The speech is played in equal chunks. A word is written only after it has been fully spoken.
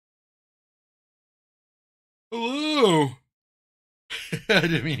Hello. I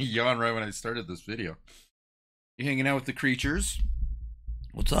didn't mean to yawn right when I started this video. You hanging out with the creatures?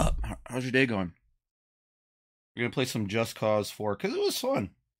 What's up? How's your day going? We're gonna play some Just Cause 4 because it was fun.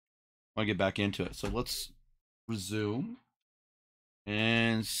 I want to get back into it. So let's resume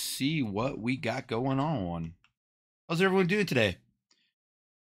and see what we got going on. How's everyone doing today?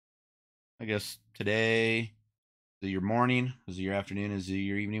 I guess today, is it your morning? Is it your afternoon? Is it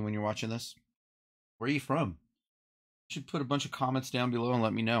your evening when you're watching this? Where are you from? You should put a bunch of comments down below and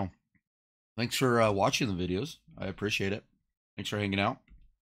let me know. Thanks for watching the videos. I appreciate it. Thanks for hanging out.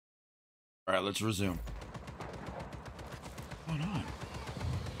 All right, let's resume. What's going on?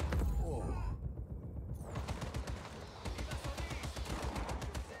 Whoa.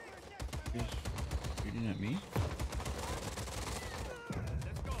 You guys shooting at me?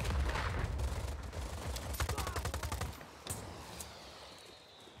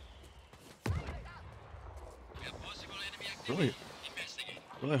 Really,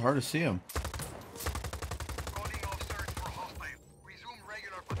 really hard to see him.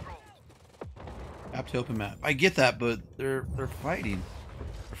 Tap to open map. I get that, but they're fighting.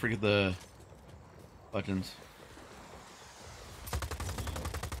 I forget the buttons.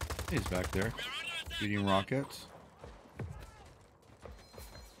 He's back there, shooting rockets.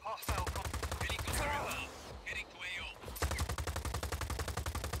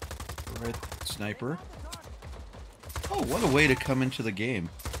 Right, sniper. Oh, what a way to come into the game.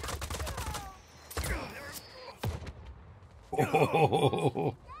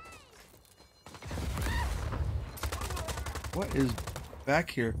 Oh. What is back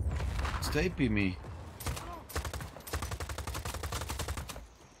here sniping me?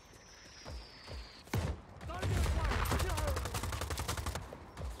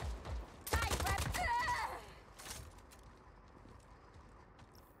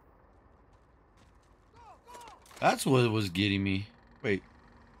 That's what was getting me. Wait.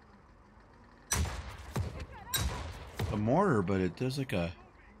 A mortar, but it does like a...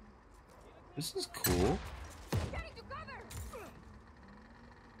 This is cool.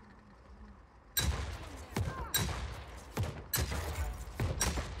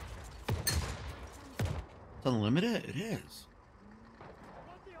 It's unlimited? It is.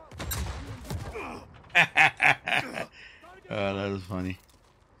 Oh, that is funny.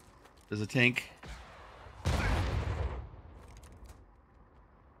 There's a tank.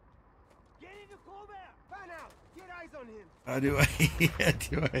 How do I,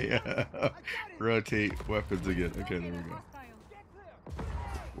 rotate weapons again? Okay, there we go.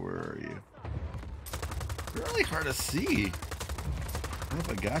 Where are you? Really hard to see. I don't know if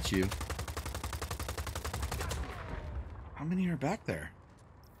I got you. How many are back there?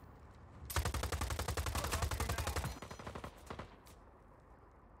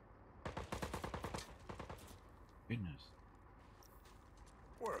 Goodness.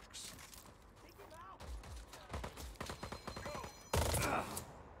 Works.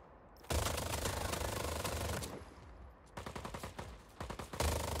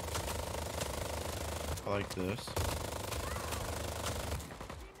 I like this.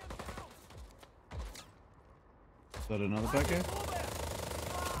 Is that another bad guy?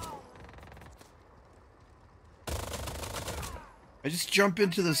 I just jump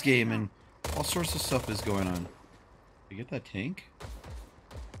into this game and all sorts of stuff is going on. You get that tank?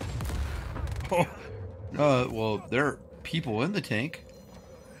 Oh, well, there are people in the tank.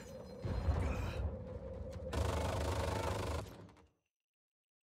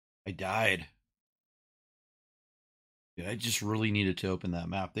 I died. Yeah, I just really needed to open that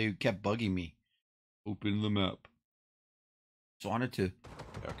map. They kept bugging me. Open the map. Just wanted to.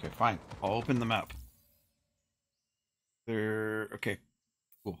 Okay, fine. I'll open the map. There. Okay.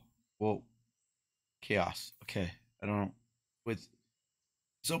 Cool. Whoa. Chaos. Okay. I don't know. With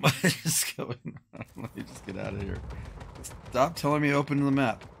so much is going on. Let me just get out of here. Stop telling me to open the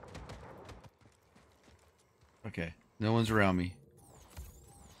map. Okay. No one's around me.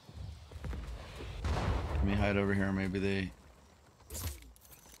 Let me hide over here. Maybe they...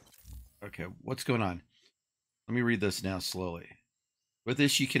 Okay, what's going on? Let me read this now slowly. With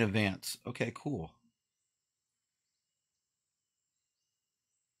this, you can advance. Okay, cool.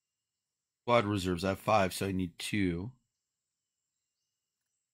 Squad reserves. I have 5, so I need 2.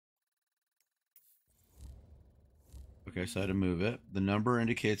 Okay, so I had to move it. The number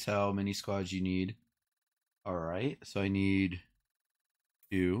indicates how many squads you need. Alright, so I need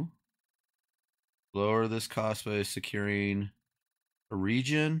 2. Lower this cost by securing a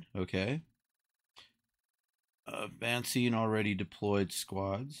region. Okay. Advancing already deployed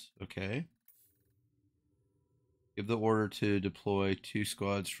squads. Okay. Give the order to deploy 2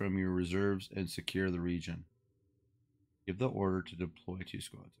 squads from your reserves and secure the region. Give the order to deploy 2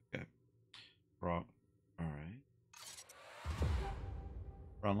 squads. Okay. All right.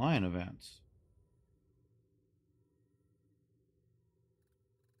 Frontline events.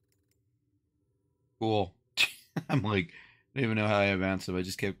 Cool. I'm like, I don't even know how I advanced them. I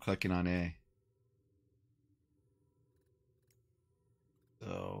just kept clicking on A.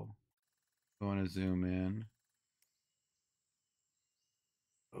 So, I want to zoom in.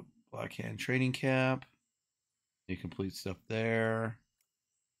 Black hand training camp. You complete stuff there.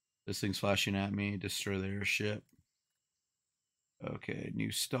 This thing's flashing at me. Destroy the airship. Okay,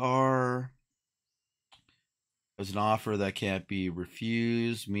 new star. There's an offer that can't be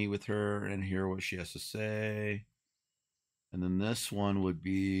refused. Meet with her and hear what she has to say. And then this one would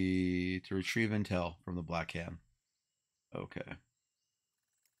be to retrieve intel from the Black Hand. Okay.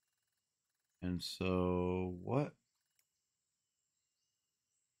 And so what?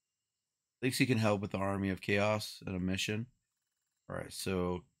 Thinks he can help with the army of chaos and a mission. All right,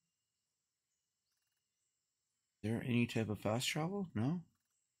 so is there any type of fast travel? No.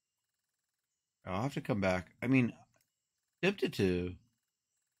 I'll have to come back. I mean, tempted to.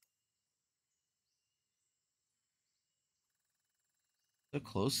 So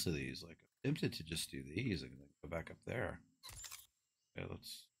close to these. Like, I'm tempted to just do these and then go back up there. Okay,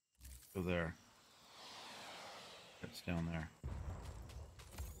 let's go there. It's down there.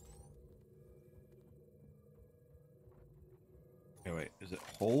 Okay, wait. Is it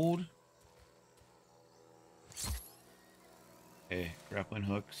hold? Okay, grappling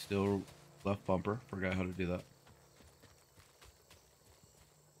hook, still left bumper. Forgot how to do that.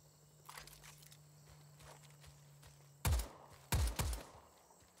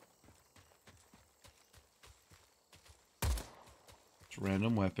 It's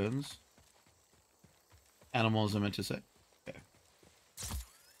random weapons. Animals, I meant to say. Okay.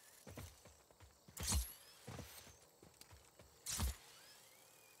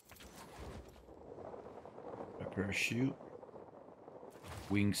 A parachute.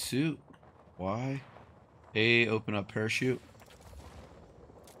 Wingsuit. Why? A, open up parachute.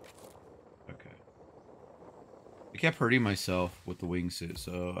 Okay. I kept hurting myself with the wingsuit,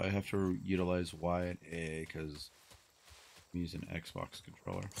 so I have to utilize Y and A because I'm using an Xbox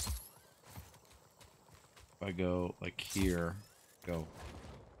controller. If I go like here, go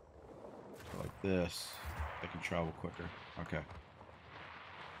like this, I can travel quicker. Okay.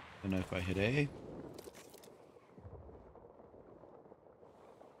 And if I hit A,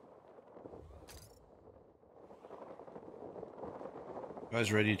 you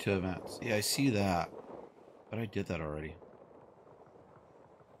guys ready to advance? Yeah, I see that. But I did that already.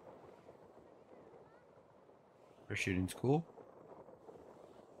 Parachuting's cool.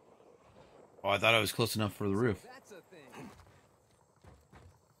 Oh, I thought I was close enough for the roof. That's a thing.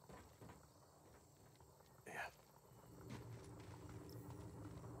 Yeah.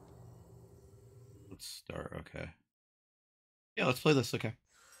 Let's start. Okay. Yeah, let's play this. Okay.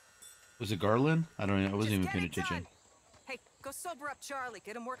 Was it Garland? I don't know. I wasn't even paying attention. Done. Hey, go sober up Charlie.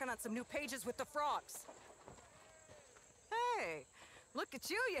 Get him working on some new pages with the frogs. Hey, look at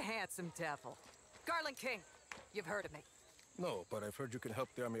you, you handsome devil. Garland King, you've heard of me. No, but I've heard you can help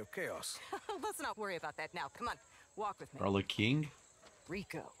the Army of Chaos. Let's not worry about that now. Come on, walk with me. Garland King?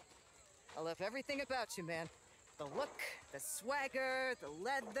 Rico. I love everything about you, man. The look, the swagger, the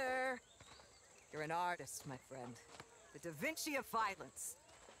leather. You're an artist, my friend. The Da Vinci of violence.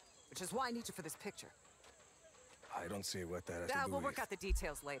 Which is why I need you for this picture. I don't see what that has to do We'll with... work out the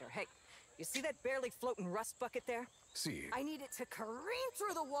details later. Hey, you see that barely floating rust bucket there? See. I need it to careen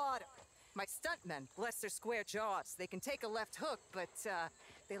through the water. My stuntmen, bless their square jaws, they can take a left hook, but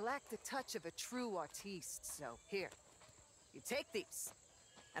they lack the touch of a true artiste. So here, you take these,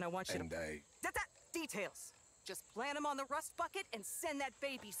 and I want you to... Details. Just plant them on the rust bucket and send that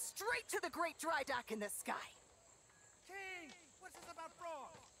baby straight to the great dry dock in the sky. King, what's this about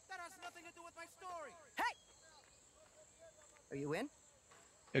frogs? That has nothing to do with my story. Hey! Are you in?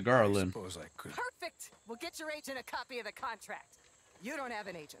 Yeah, I Garland. suppose I could. Perfect! We'll get your agent a copy of the contract. You don't have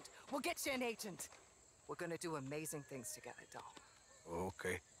an agent. We'll get you an agent. We're gonna do amazing things together, doll.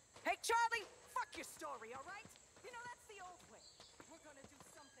 Okay. Hey, Charlie! Fuck your story, all right? You know, that's the old way. We're gonna do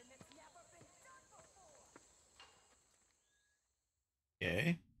something that's never been done before.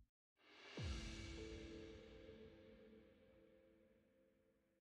 Okay.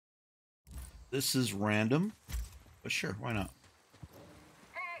 This is random, but sure, why not?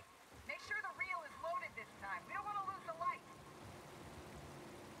 Hey, make sure the reel is loaded this time. We don't want to lose the light.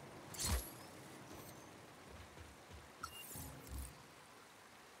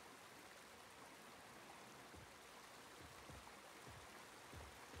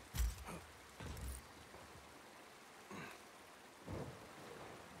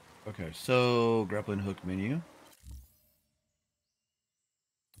 Okay, so grappling hook menu.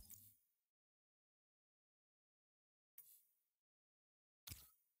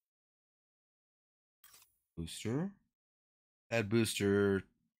 Booster. Add booster.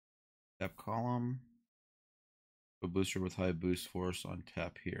 Tap column. A booster with high boost force on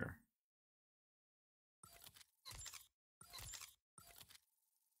tap here.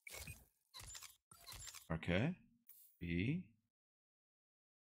 Okay. B.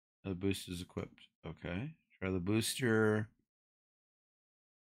 The boost is equipped. Okay. Try the booster.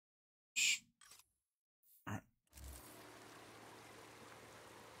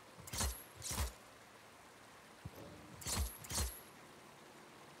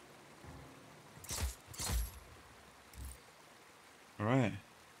 All right.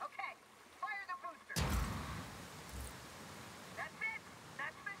 Okay, fire the booster. That's it.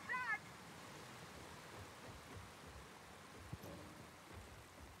 That's the shot.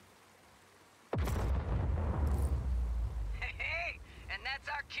 Hey, and that's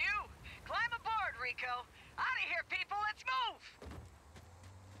our cue. Climb aboard, Rico. Out of here, people. Let's move.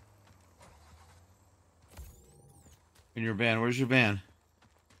 In your van. Where's your van?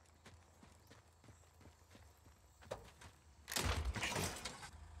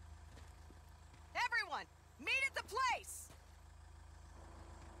 Everyone, meet at the place.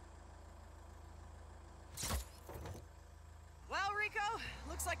 Well, Rico,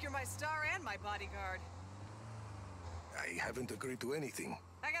 looks like you're my star and my bodyguard. I haven't agreed to anything.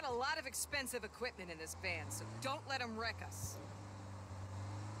 I got a lot of expensive equipment in this van, so don't let them wreck us.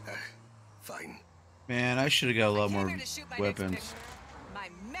 Fine. Man, I should have got a lot I came more here to shoot my weapons. next picture. My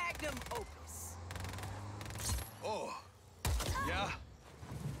magnum opus. Oh, yeah?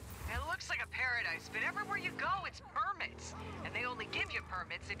 It looks like a paradise, but everywhere you go, it's permits. And they only give you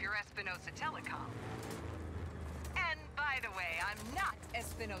permits if you're Espinosa Telecom. And by the way, I'm not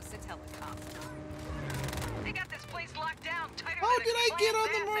Espinosa Telecom. They got this place locked down tighter How than did a I get clam on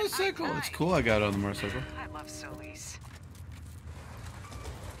the band at motorcycle? high It's tide. cool I got on the motorcycle. I love Solis.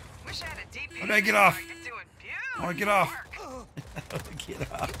 Wish I had a DP. How did I get off? You're doing How do I get beautiful off? work. Get You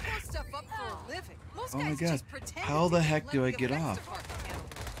off. blow stuff up for a living. Most Oh my guys God. just pretend How to the take heck and do let I the get effects off? department handle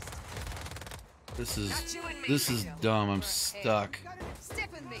the rest. This is Not you and me, Rico. dumb. I'm Hey, stuck. Stick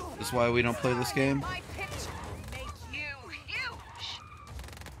with me. That's why we don't play this game. My picture will make you huge.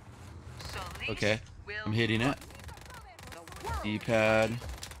 Solis Okay, will I'm hitting it. run the world. D-pad.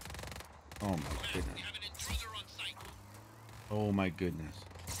 Oh my goodness. Oh my goodness.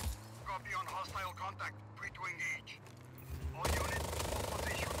 Copy on hostile contact. Free to engage. All units, hold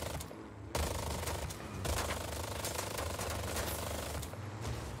position.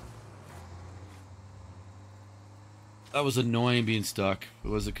 That was annoying being stuck.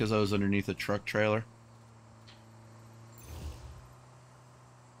 Was it because I was underneath a truck trailer?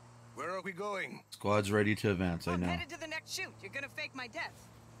 Where are we going? Squad's ready to advance, I I'm know. headed to the next shoot. You're gonna fake my death.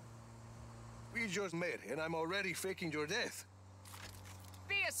 We just met, and I'm already faking your death.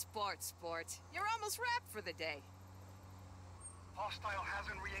 Be a sport. You're almost wrapped for the day. Hostile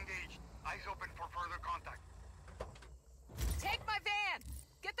hasn't re-engaged. Eyes open for further contact. Take my van.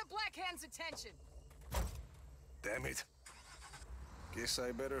 Get the Black Hand's attention. Damn it. Guess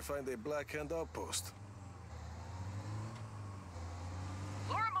I better find a Black Hand outpost.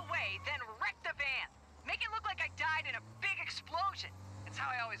 Lure him away, then wreck the van. Make it look like I died in a big explosion. It's how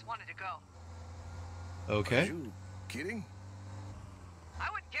I always wanted to go. Are Okay. you kidding? I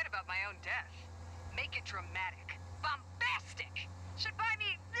wouldn't get about my own death. Make it dramatic. Bombastic. Should buy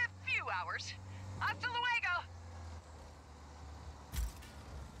me a few hours. Hasta luego.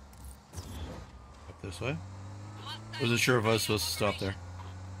 Up this way. Wasn't sure if I was supposed to stop there.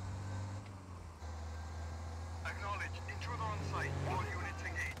 Acknowledge. Intruder on site. All units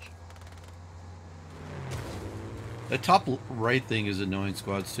engage. The top right thing is annoying.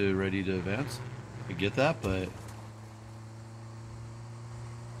 Squads to ready to advance. I get that, but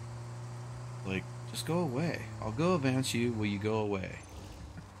like, just go away. I'll go advance you. Will you go away?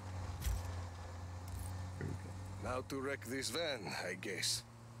 Here we go. Now to wreck this van, I guess.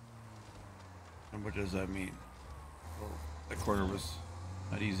 And what does that mean? Well, that corner was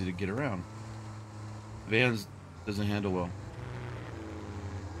not easy to get around. Vans doesn't handle well.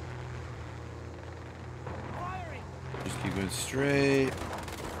 Just keep going straight.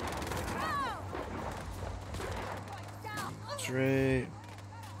 Straight.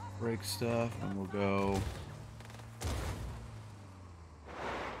 Break stuff, and we'll go.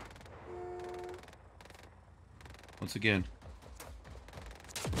 Once again.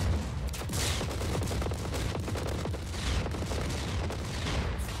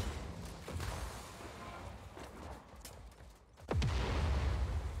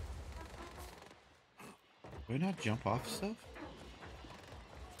 Do I not jump off stuff?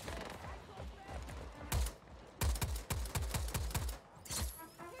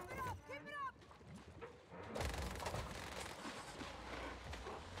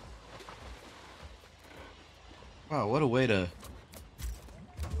 Wow, what a way to...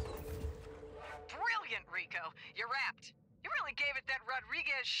 Brilliant, Rico. You're wrapped. You really gave it that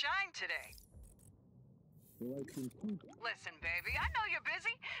Rodriguez shine today. Listen, baby, I know you're busy.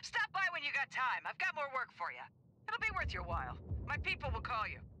 Stop by when you got time. I've got more work for you. It'll be worth your while. My people will call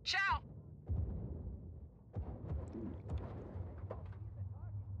you. Ciao!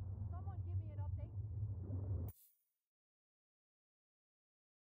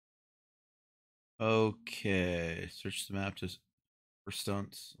 Okay, search the map for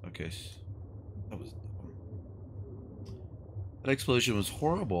stunts. Okay, that was dumb. That explosion was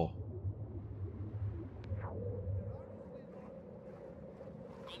horrible.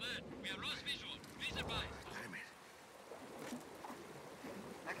 Command, we have lost visual. Please advise. Damn it.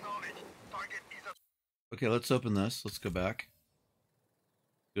 Acknowledged. Target is a... Okay, let's open this. Let's go back.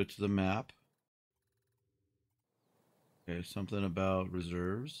 Go to the map. Okay, something about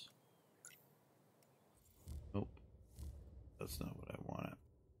reserves. Nope. That's not what I wanted.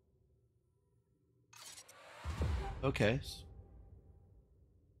 Okay.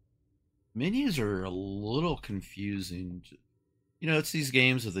 Menus are a little confusing. You know, it's these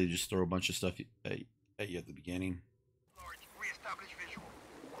games that they just throw a bunch of stuff at you at the beginning. Large. Reestablish visual.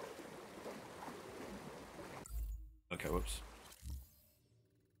 Okay, whoops.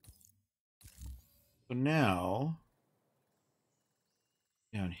 So now,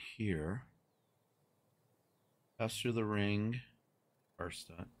 down here, pass through the ring, first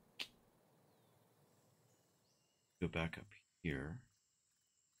stunt. Go back up here.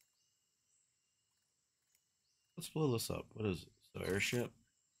 Let's blow this up. What is it? So airship?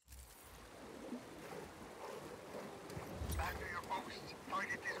 Back to your posts.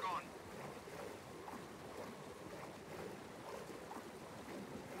 Target is gone.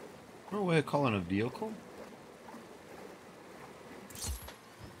 Is there a way of calling a vehicle?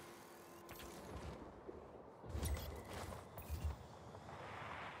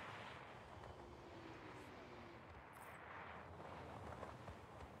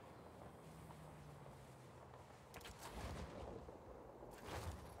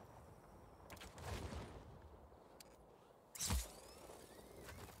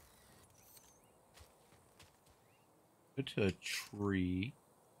 Go to a tree.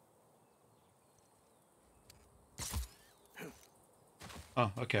 Oh,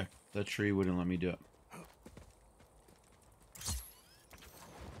 okay. That tree wouldn't let me do it.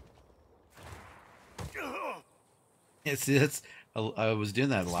 Yeah, see, that's... I was doing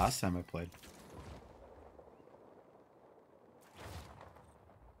that last time I played.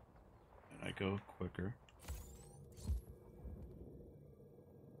 And I go quicker.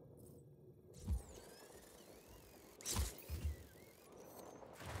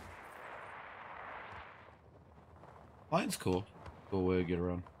 Flying's cool. Cool way to get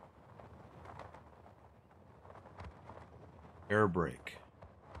around. Air brake.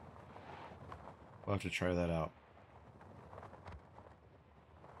 We'll have to try that out.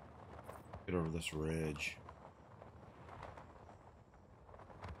 Get over this ridge.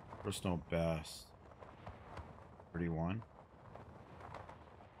 Personal best. 31.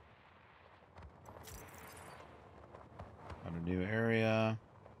 Got a new area.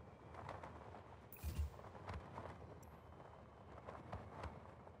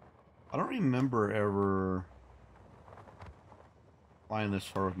 I don't remember ever flying this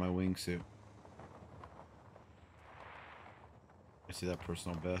far with my wingsuit. I see that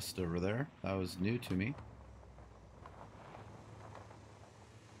personal best over there. That was new to me.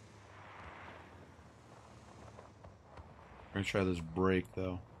 I'm gonna try this brake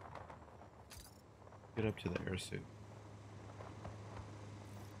though. Get up to the airsuit.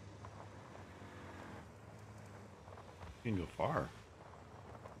 You can go far.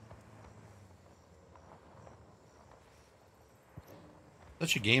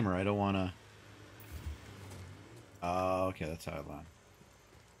 Such a gamer, I don't want to... Oh, okay, that's how I land.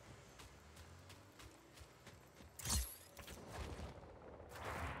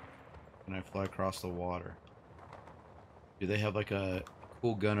 And I fly across the water. Do they have like a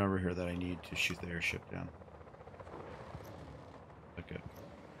cool gun over here that I need to shoot the airship down? Okay.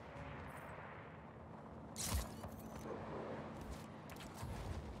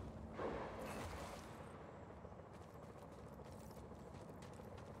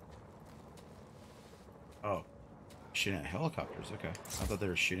 Oh, shooting at helicopters. Okay, I thought they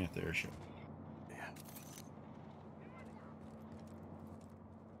were shooting at the airship. Yeah.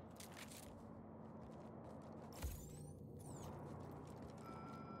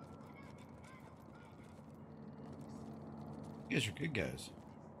 You guys are good guys.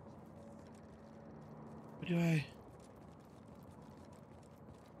 What do I...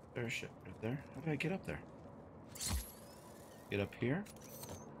 Airship right there. How do I get up there? Get up here?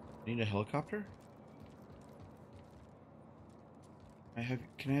 Need a helicopter? Can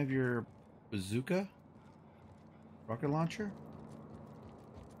I have your bazooka? Rocket launcher?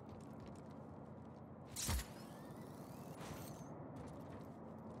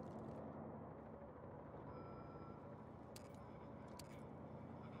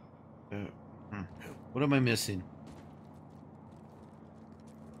 What am I missing?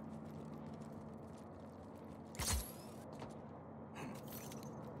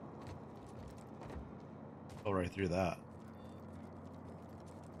 Oh, right through that.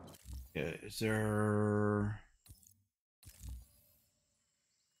 Yeah, is there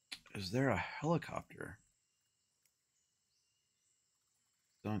a helicopter?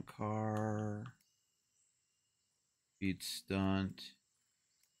 Stunt car. Speed stunt.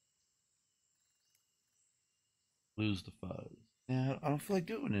 Lose the fuzz. Yeah, I don't feel like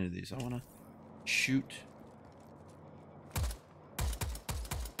doing any of these. I want to shoot.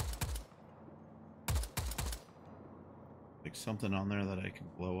 Like something on there that I can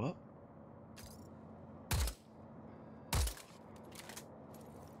blow up.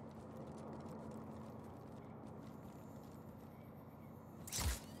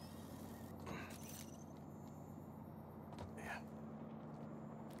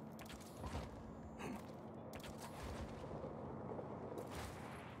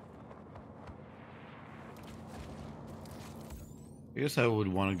 I guess I would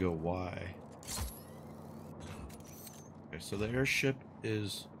want to go Y. Okay, so the airship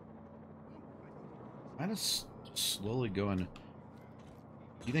is kind of slowly going. Do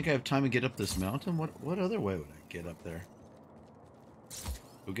you think I have time to get up this mountain? What other way would I get up there?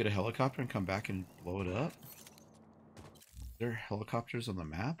 Go get a helicopter and come back and blow it up? Are there helicopters on the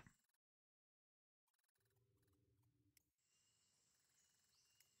map?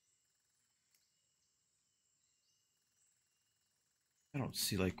 I don't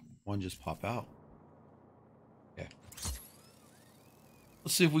see like one just pop out. Okay.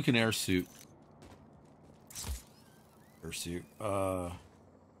 Let's see if we can airsuit. Airsuit. What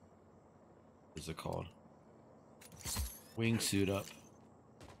is it called? Wingsuit up.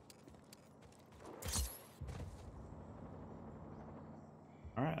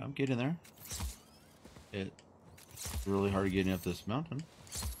 Alright, I'm getting there. It's really hard getting up this mountain.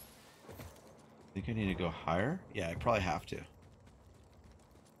 Think I need to go higher? Yeah, I probably have to.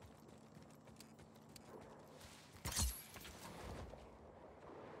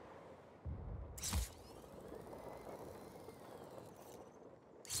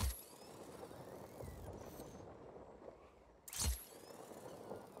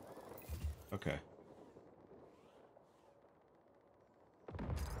 Okay.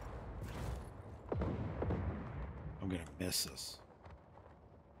 I'm gonna miss this.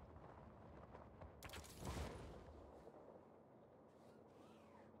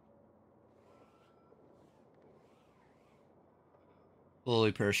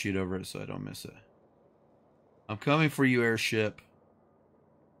 Slowly parachute over it so I don't miss it. I'm coming for you, airship.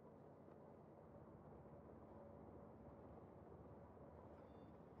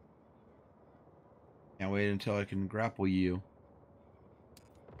 Can't wait until I can grapple you.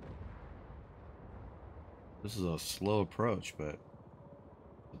 This is a slow approach, but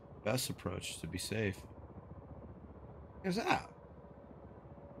the best approach to be safe. Here's that.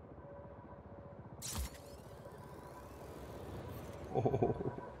 Oh,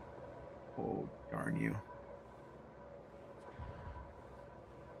 oh, darn you.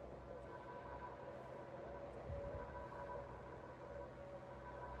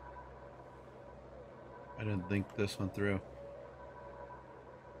 I didn't think this one through.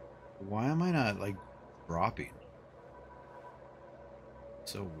 Why am I not, like, dropping?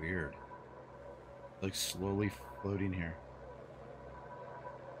 So weird. Like, slowly floating here.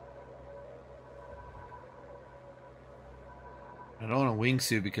 I don't want a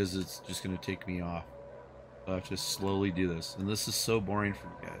wingsuit because it's just going to take me off. I have to slowly do this. And this is so boring for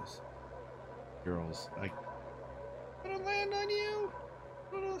you guys. Girls. I'm gonna land on you!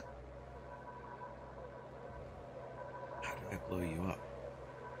 How do I blow you up?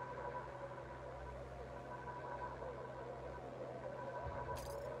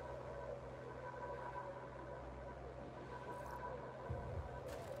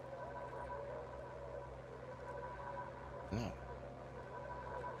 That.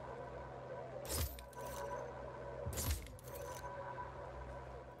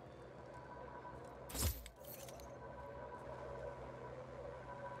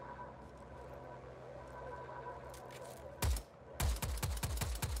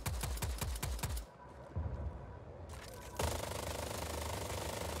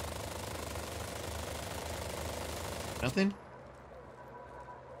 Nothing?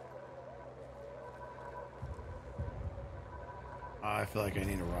 I feel like I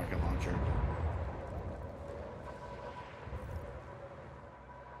need a rocket launcher.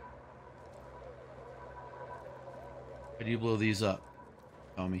 How do you blow these up?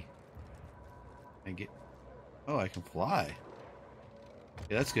 Tell me. I get. Oh, I can fly.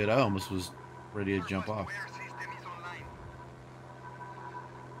 Yeah, that's good. I almost was ready to jump off.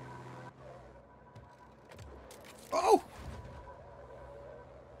 Oh!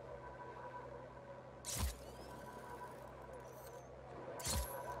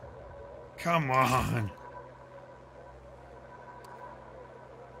 Come on.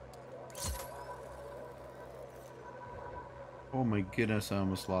 Oh my goodness, I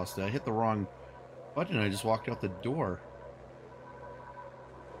almost lost it. I hit the wrong button. I just walked out the door.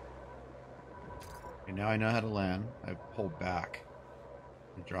 Okay, now I know how to land. I pull back.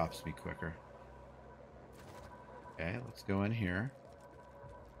 It drops me quicker. Okay, let's go in here.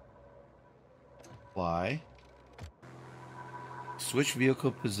 Fly. Switch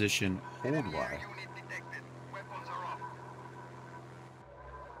vehicle position. Hold Y.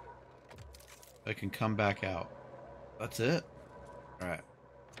 I can come back out. That's it? Alright.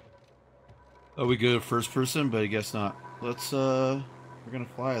 Oh, we go first person, but I guess not. Let's, we're gonna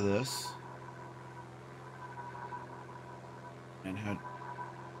fly this. And how...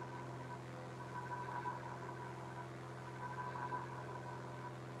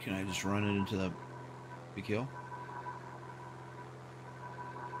 Can I just run it into the big hill?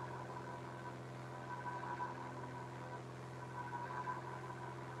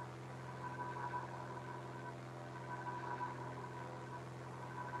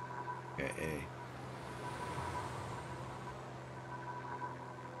 Okay, A.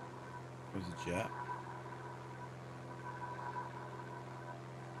 Where's the jet?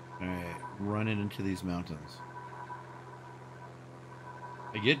 Alright, run it into these mountains.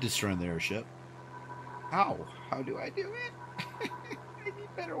 I get destroying the airship. How? How do I do it? I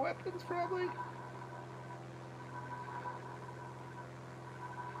need better weapons, probably.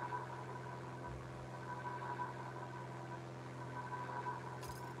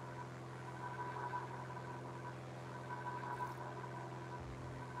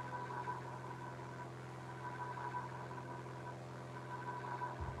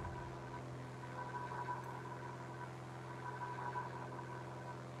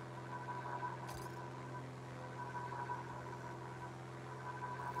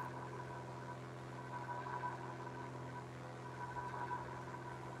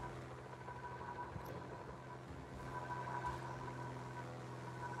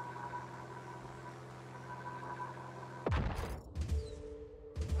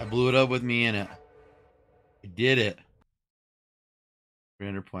 I blew it up with me in it. I did it.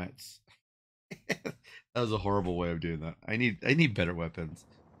 300 points. That was a horrible way of doing that. I need better weapons.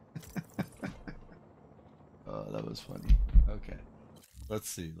 Oh, that was funny. Okay. Let's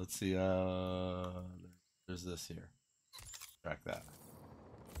see. Let's see. There's this here. Track that.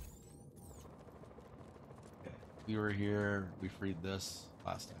 Okay. We were here. We freed this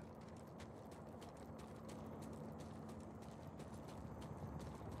last time.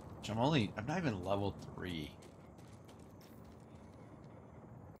 Which I'm not even level 3.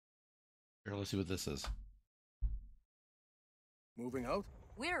 Here, let's see what this is. Moving out?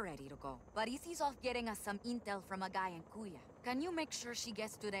 We're ready to go, but Izzy's off getting us some intel from a guy in Kuya. Can you make sure she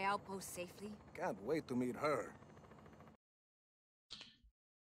gets to the outpost safely? Can't wait to meet her.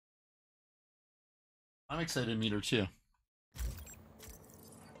 I'm excited to meet her too.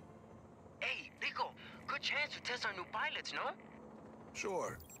 Hey, Rico, good chance to test our new pilots, no?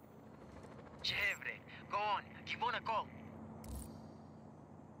 Sure. Chévere. Go on, give one a call.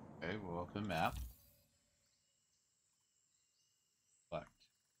 Okay, we'll open map. Select.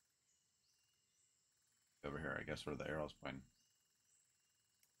 Over here, I guess where the arrow's pointing.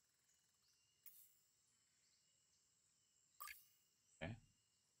 Okay.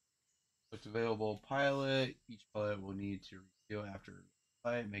 Select available pilot. Each pilot will need to refuel after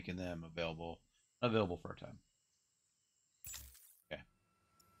flight, making them unavailable for a time. Okay.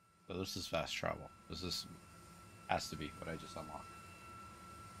 So this is fast travel. This has to be what I just unlocked.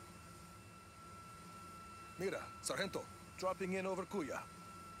 Mira, Sargento, dropping in over Kuya.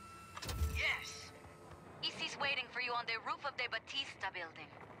 Yes. Izzy's waiting for you on the roof of the Batista building.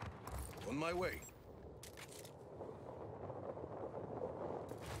 On my way.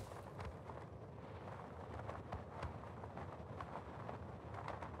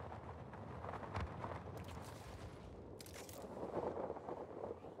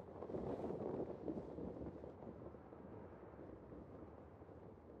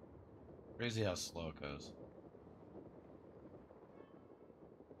 Crazy how slow it goes.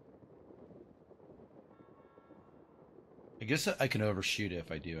 guess I can overshoot it.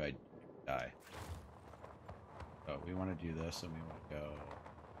 If I do, I die. So we want to do this, and we want to go.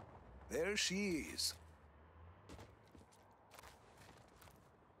 There she is.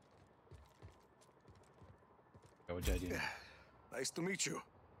 What did I do? Nice to meet you.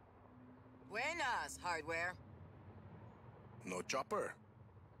 Buenas, hardware. No chopper.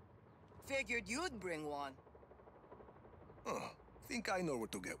 Figured you'd bring one. Oh, think I know where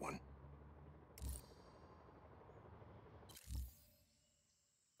to get one.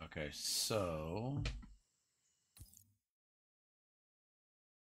 Okay, so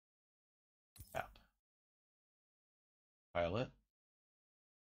app pilot.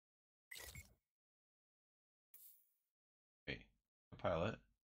 Okay, pilot.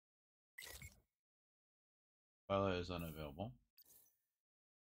 Pilot is unavailable.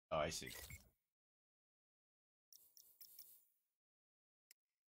 Oh, I see.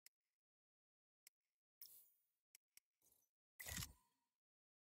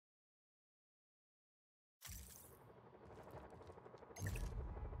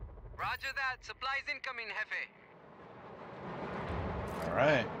 Roger that. Supplies incoming, Jefe. All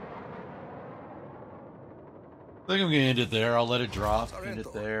right. I think I'm gonna end it there. I'll let it drop. End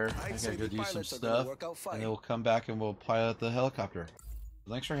it there. I gotta go do some stuff, and then we'll come back and we'll pilot the helicopter.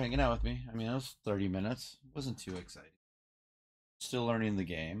 Thanks for hanging out with me. I mean, it was 30 minutes. It wasn't too exciting. Still learning the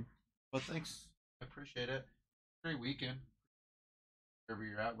game, but thanks. I appreciate it. Great weekend. Wherever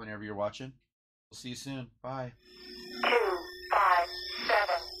you're at, whenever you're watching. We'll see you soon. Bye.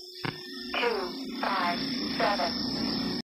 257. 257.